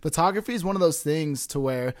people, photography is one of those things to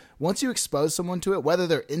where once you expose someone to it, whether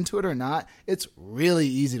they're into it or not, it's really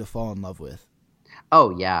easy to fall in love with.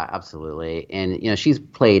 Oh, yeah, absolutely. And, you know, she's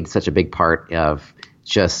played such a big part of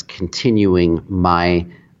just continuing my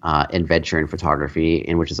adventure in photography,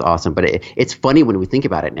 and which is awesome. But it's funny when we think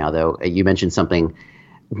about it now, though. You mentioned something.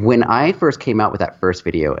 When I first came out with that first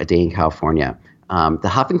video, A Day in California, the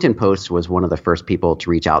Huffington Post was one of the first people to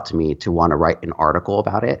reach out to me to want to write an article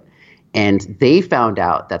about it. And they found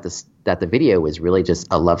out that the video was really just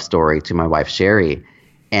a love story to my wife, Sherry.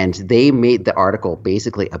 And they made the article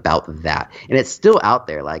basically about that. And it's still out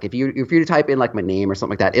there. Like if you to type in like my name or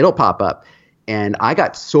something like that, it'll pop up. And I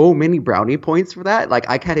got so many brownie points for that. Like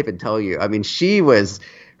I can't even tell you. I mean,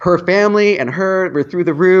 her family and her were through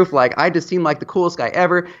the roof. Like I just seemed like the coolest guy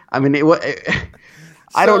ever. I mean,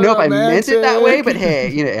 I don't know if I meant it that way, but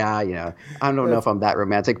hey, I don't know if I'm that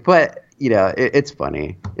romantic, but it's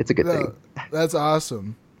funny. It's a good thing. That's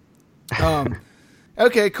awesome.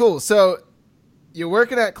 Okay, cool. So you're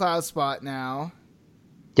working at CloudSpot now.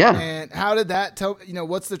 Yeah. And how did that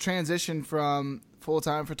what's the transition from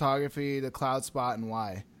full-time photography to CloudSpot and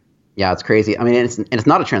why? Yeah, it's crazy. I mean, it's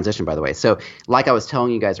not a transition, by the way. So like I was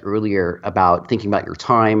telling you guys earlier about thinking about your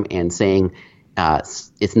time and saying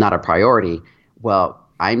it's not a priority. Well,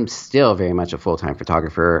 I'm still very much a full-time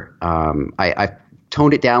photographer. I've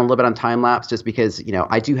toned it down a little bit on time lapse just because,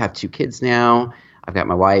 I do have 2 kids now. I've got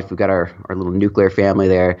my wife. We've got our little nuclear family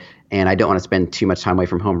there, and I don't want to spend too much time away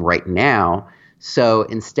from home right now. So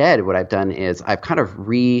instead, what I've done is I've kind of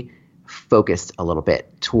refocused a little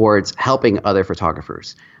bit towards helping other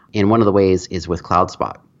photographers. And one of the ways is with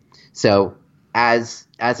CloudSpot. So as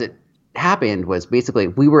it happened was basically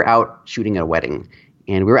we were out shooting at a wedding,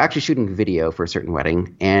 and we were actually shooting video for a certain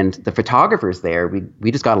wedding. And the photographers there,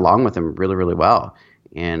 we just got along with them really, really well.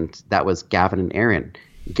 And that was Gavin and Aaron.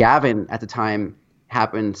 Gavin at the time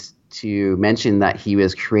happened to mention that he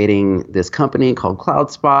was creating this company called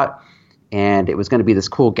CloudSpot, and it was going to be this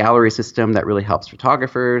cool gallery system that really helps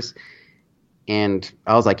photographers. And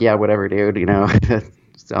I was like, yeah, whatever, dude,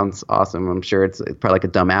 sounds awesome. I'm sure it's probably like a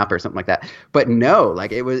dumb app or something like that. But no,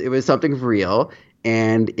 like it was something real,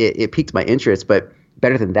 and it piqued my interest. But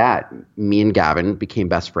better than that, me and Gavin became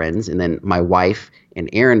best friends, and then my wife and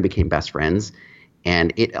Aaron became best friends,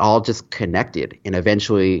 and it all just connected. And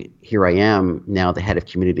eventually, here I am now, the head of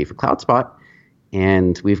community for CloudSpot,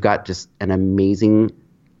 and we've got just an amazing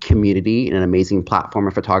community and an amazing platform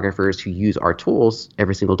of photographers who use our tools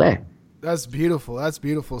every single day. That's beautiful. That's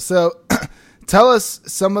beautiful. So tell us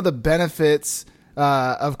some of the benefits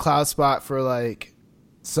of CloudSpot for like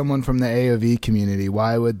someone from the AOV community.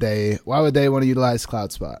 Why would they want to utilize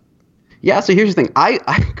CloudSpot? Yeah, so here's the thing. I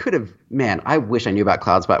could have, I wish I knew about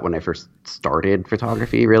CloudSpot when I first started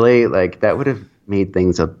photography, really. Like that would have made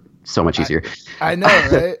things so much easier. I know,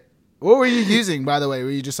 right? What were you using, by the way? Were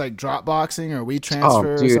you just like Dropboxing or WeTransfer?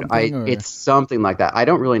 Oh, dude, or something, it's something like that. I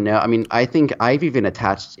don't really know. I mean, I think I've even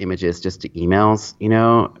attached images just to emails,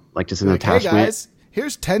 like just an attachment. Hey guys,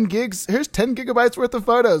 here's 10 gigs. Here's 10 gigabytes worth of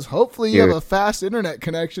photos. Hopefully you have a fast internet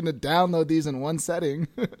connection to download these in one setting.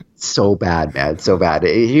 So bad, man. So bad.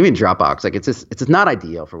 Even Dropbox, like it's just not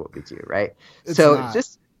ideal for what we do, right? So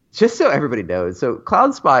just so everybody knows. So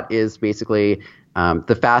CloudSpot is basically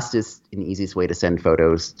the fastest and easiest way to send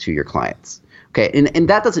photos to your clients. Okay, and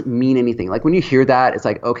that doesn't mean anything. Like when you hear that, it's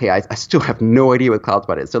like, okay, I still have no idea what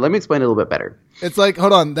CloudSpot is. So let me explain it a little bit better. It's like,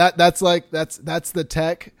 hold on, that's the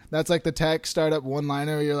tech. That's like the tech startup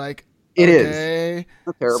one-liner. You're like, it okay. is.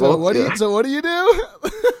 That's terrible. So what do you do?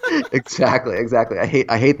 Exactly.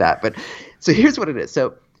 I hate that. But so here's what it is.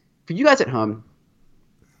 So for you guys at home,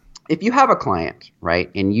 if you have a client, right,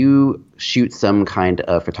 and you shoot some kind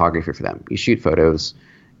of photography for them, you shoot photos,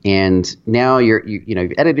 and now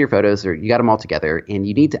you've edited your photos or you got them all together, and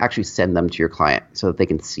you need to actually send them to your client so that they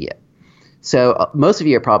can see it. So most of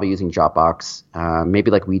you are probably using Dropbox,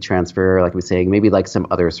 maybe like WeTransfer, like we were saying, maybe like some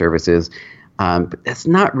other services. But that's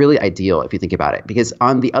not really ideal if you think about it, because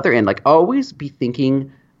on the other end, like always be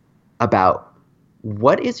thinking about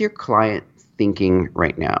what is your client thinking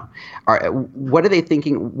right now? What are they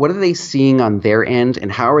thinking? What are they seeing on their end,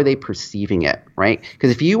 and how are they perceiving it, right?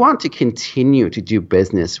 Because if you want to continue to do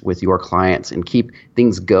business with your clients and keep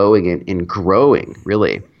things going and growing,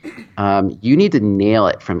 really, you need to nail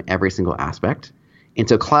it from every single aspect. And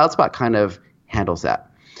so CloudSpot kind of handles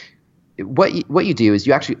that. What you do is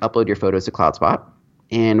you actually upload your photos to CloudSpot,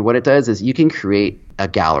 and what it does is you can create a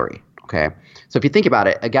gallery, okay? So if you think about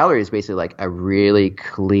it, a gallery is basically like a really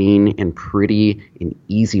clean and pretty and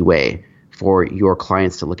easy way for your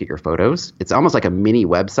clients to look at your photos. It's almost like a mini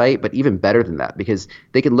website, but even better than that, because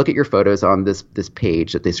they can look at your photos on this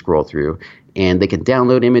page that they scroll through, and they can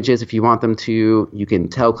download images if you want them to. You can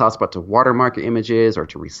tell CloudSpot to watermark your images or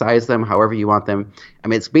to resize them however you want them. I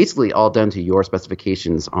mean, it's basically all done to your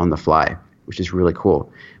specifications on the fly, which is really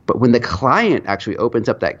cool. But when the client actually opens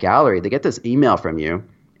up that gallery, they get this email from you,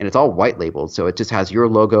 and it's all white labeled. So it just has your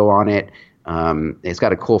logo on it. It's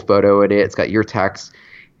got a cool photo in it. It's got your text.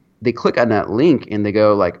 They click on that link and they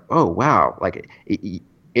go like, oh, wow. Like,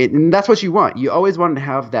 and that's what you want. You always want to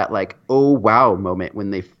have that like, oh, wow moment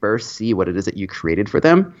when they first see what it is that you created for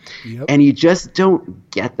them. Yep. And you just don't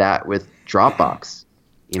get that with Dropbox.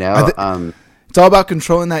 You know, it's all about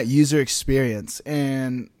controlling that user experience.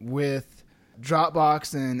 And with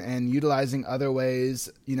Dropbox and utilizing other ways,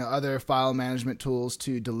 you know, other file management tools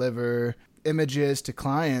to deliver images to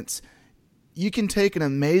clients, you can take an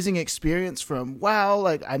amazing experience from, wow,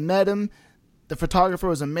 like I met him, the photographer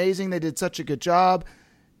was amazing, they did such a good job,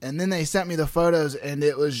 and then they sent me the photos and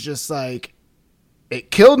it was just like,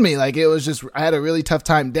 it killed me. Like it was just, I had a really tough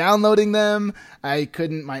time downloading them. My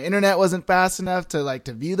internet wasn't fast enough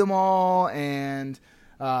to view them all, and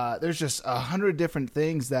there's just 100 different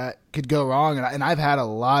things that could go wrong. And I've had a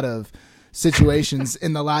lot of situations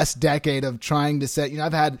in the last decade of trying to set,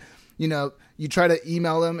 I've had, you try to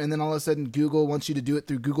email them and then all of a sudden Google wants you to do it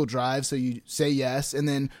through Google Drive. So you say yes. And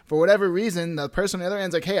then for whatever reason, the person on the other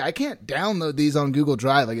end's like, hey, I can't download these on Google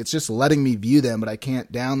Drive. Like it's just letting me view them, but I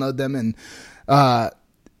can't download them. And,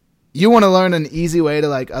 you want to learn an easy way to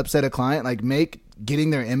like upset a client, like make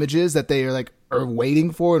getting their images that they are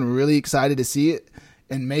waiting for and really excited to see it,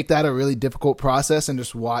 and make that a really difficult process and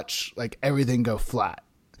just watch like everything go flat.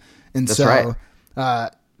 And That's so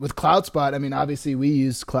right. With CloudSpot, I mean, obviously we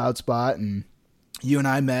use CloudSpot, and you and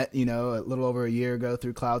I met, a little over a year ago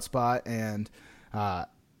through CloudSpot, and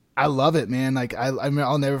I love it, man. Like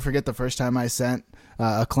I'll never forget the first time I sent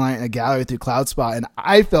a client a gallery through CloudSpot, and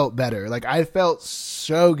I felt better. Like I felt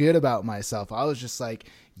so good about myself. I was just like,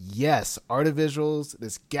 yes, Artivisuals,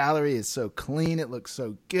 this gallery is so clean. It looks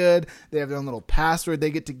so good. They have their own little password they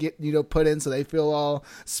get to put in, so they feel all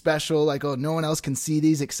special. Like, oh, no one else can see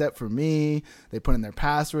these except for me. They put in their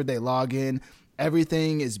password. They log in.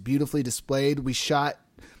 Everything is beautifully displayed. We shot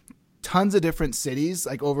tons of different cities,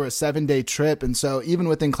 like over a 7-day trip. And so even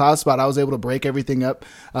within CloudSpot, I was able to break everything up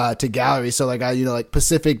to galleries. So like like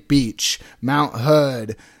Pacific Beach, Mount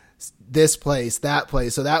Hood, this place, that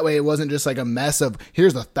place. So that way it wasn't just like a mess of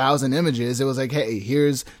here's 1,000 images. It was like, hey,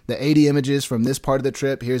 here's the 80 images from this part of the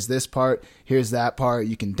trip. Here's this part. Here's that part.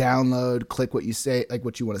 You can download, click what you say, like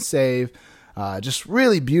what you want to save. Just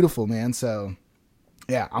really beautiful, man. So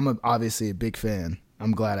yeah, I'm obviously a big fan.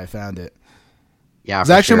 I'm glad I found it. Yeah,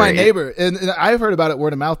 it's actually my neighbor, and I've heard about it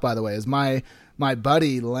word of mouth. By the way, is my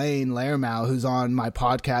buddy Lane Lermow, who's on my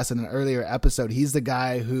podcast in an earlier episode. He's the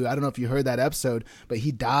guy who, I don't know if you heard that episode, but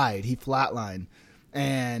he died. He flatlined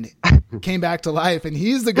and came back to life. And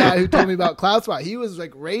he's the guy who told me about CloudSpot. He was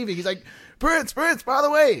like raving. He's like, Prince, by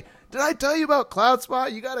the way, did I tell you about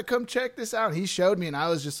CloudSpot? You got to come check this out. And he showed me, and I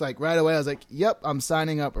was just like, right away, I was like, yep, I'm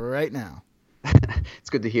signing up right now.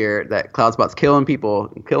 It's good to hear that CloudSpot's killing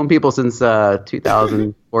people since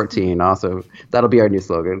 2014. Also, that'll be our new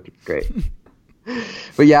slogan. Great.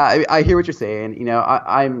 But yeah, I hear what you're saying.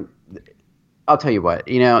 I'll tell you what.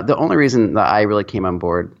 The only reason that I really came on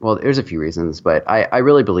board, well, there's a few reasons, but I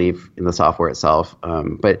really believe in the software itself.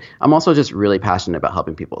 But I'm also just really passionate about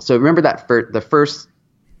helping people. So remember that the first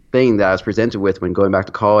thing that I was presented with when going back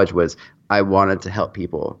to college was I wanted to help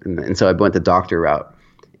people, and so I went the doctor route.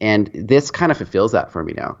 And this kind of fulfills that for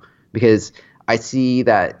me now, because I see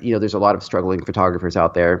that, there's a lot of struggling photographers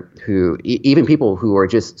out there who, even people who are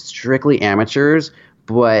just strictly amateurs,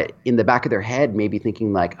 but in the back of their head, maybe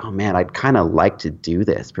thinking like, oh man, I'd kind of like to do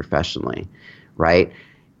this professionally. Right.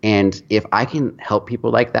 And if I can help people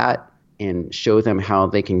like that and show them how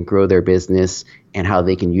they can grow their business and how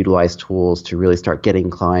they can utilize tools to really start getting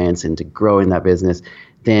clients and to grow in that business,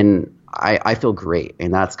 then I feel great.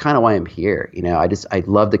 And that's kind of why I'm here. I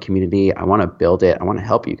love the community. I want to build it. I want to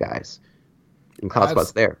help you guys. And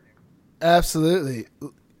CloudSpot's there. Absolutely.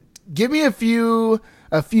 Give me a few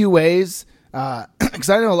ways, because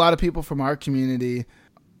I know a lot of people from our community,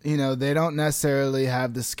 they don't necessarily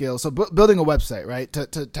have the skill. So building a website, right?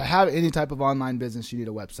 To have any type of online business, you need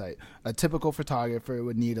a website. A typical photographer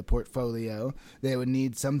would need a portfolio. They would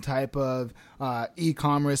need some type of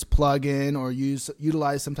e-commerce plugin or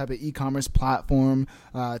utilize some type of e-commerce platform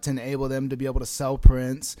to enable them to be able to sell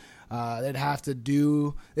prints. They'd have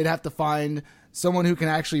to find someone who can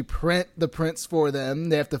actually print the prints for them.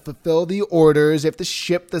 They have to fulfill the orders. They have to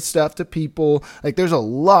ship the stuff to people. Like, there's a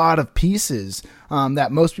lot of pieces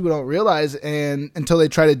that most people don't realize until they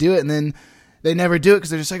try to do it, and then they never do it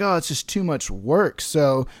because they're just like, oh, it's just too much work.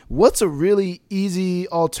 So what's a really easy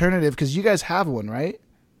alternative? Because you guys have one, right?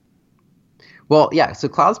 Well, yeah. So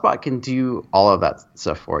CloudSpot can do all of that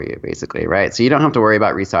stuff for you, basically, right? So you don't have to worry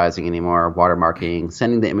about resizing anymore, watermarking,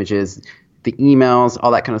 sending the images, the emails,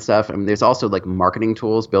 all that kind of stuff. I mean, there's also like marketing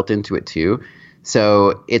tools built into it too.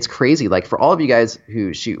 So it's crazy. Like, for all of you guys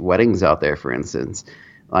who shoot weddings out there, for instance,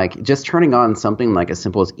 like just turning on something like as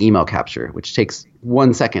simple as email capture, which takes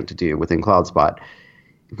 1 second to do within CloudSpot.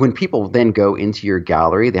 When people then go into your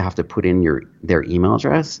gallery, they have to put in their email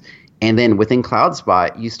address. And then within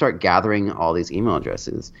CloudSpot, you start gathering all these email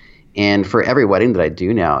addresses. And for every wedding that I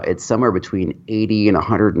do now, it's somewhere between 80 and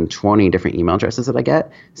 120 different email addresses that I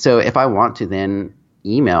get. So if I want to then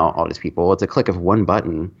email all these people, it's a click of one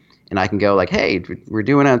button, and I can go like, hey, we're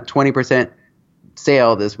doing a 20%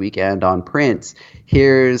 sale this weekend on prints.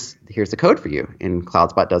 Here's the code for you. And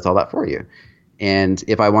CloudSpot does all that for you. And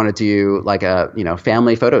if I want to do like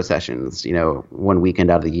family photo sessions, 1 weekend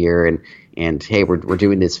out of the year, and hey, we're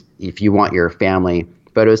doing this. If you want your family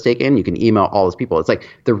photos taken, you can email all those people. It's like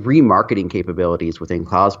the remarketing capabilities within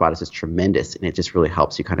CloudSpot is just tremendous, and it just really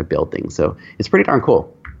helps you kind of build things. So it's pretty darn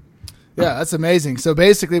cool. Yeah, that's amazing. So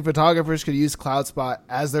basically, photographers could use CloudSpot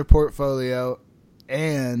as their portfolio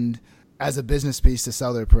and as a business piece to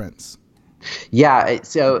sell their prints. Yeah.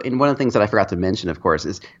 So, and one of the things that I forgot to mention, of course,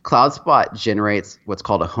 is CloudSpot generates what's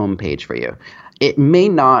called a homepage for you. It may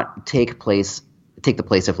not take the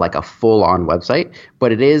place of like a full-on website,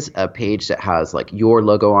 but it is a page that has like your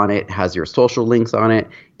logo on it, has your social links on it,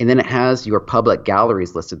 and then it has your public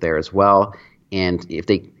galleries listed there as well. And if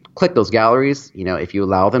they click those galleries, if you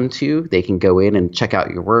allow them to, they can go in and check out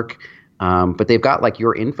your work. But they've got like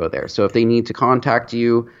your info there. So if they need to contact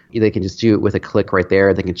you, they can just do it with a click right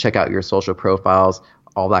there. They can check out your social profiles,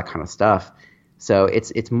 all that kind of stuff. So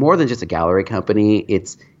it's more than just a gallery company.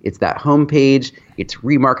 It's that homepage, it's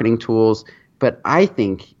remarketing tools. But I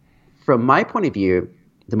think, from my point of view,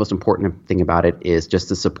 the most important thing about it is just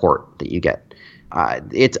the support that you get.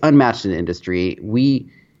 It's unmatched in the industry. We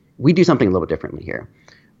do something a little bit differently here.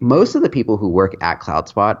 Most of the people who work at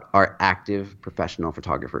CloudSpot are active professional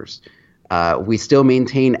photographers. We still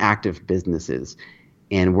maintain active businesses,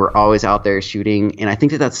 and we're always out there shooting. And I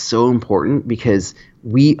think that that's so important because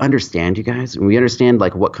we understand you guys, and we understand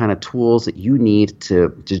like what kind of tools that you need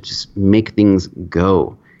to just make things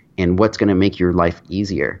go, and what's going to make your life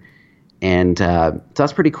easier. And so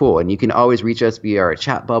that's pretty cool. And you can always reach us via our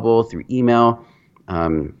chat bubble, through email.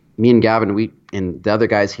 Me and Gavin, and the other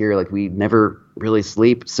guys here, like, we never really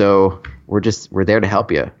sleep. So we're there to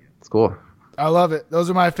help you. It's cool. I love it. Those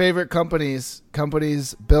are my favorite companies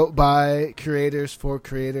built by creators for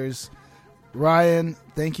creators. Ryan,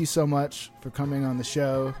 thank you so much for coming on the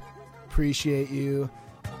show. Appreciate you.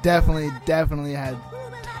 Definitely had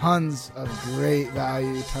tons of great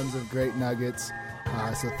value, tons of great nuggets.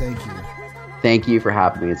 So thank you. Thank you for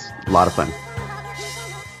having me. It's a lot of fun.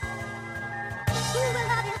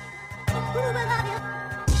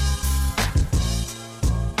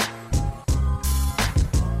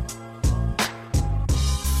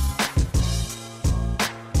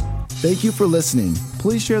 Thank you for listening.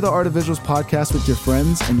 Please share the Art of Visuals podcast with your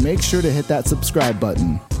friends and make sure to hit that subscribe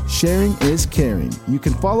button. Sharing is caring. You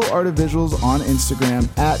can follow Art of Visuals on Instagram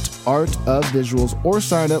at Art of Visuals, or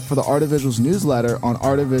sign up for the Art of Visuals newsletter on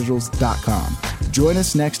artofvisuals.com. Join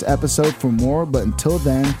us next episode for more, but until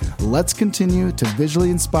then, let's continue to visually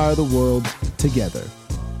inspire the world together.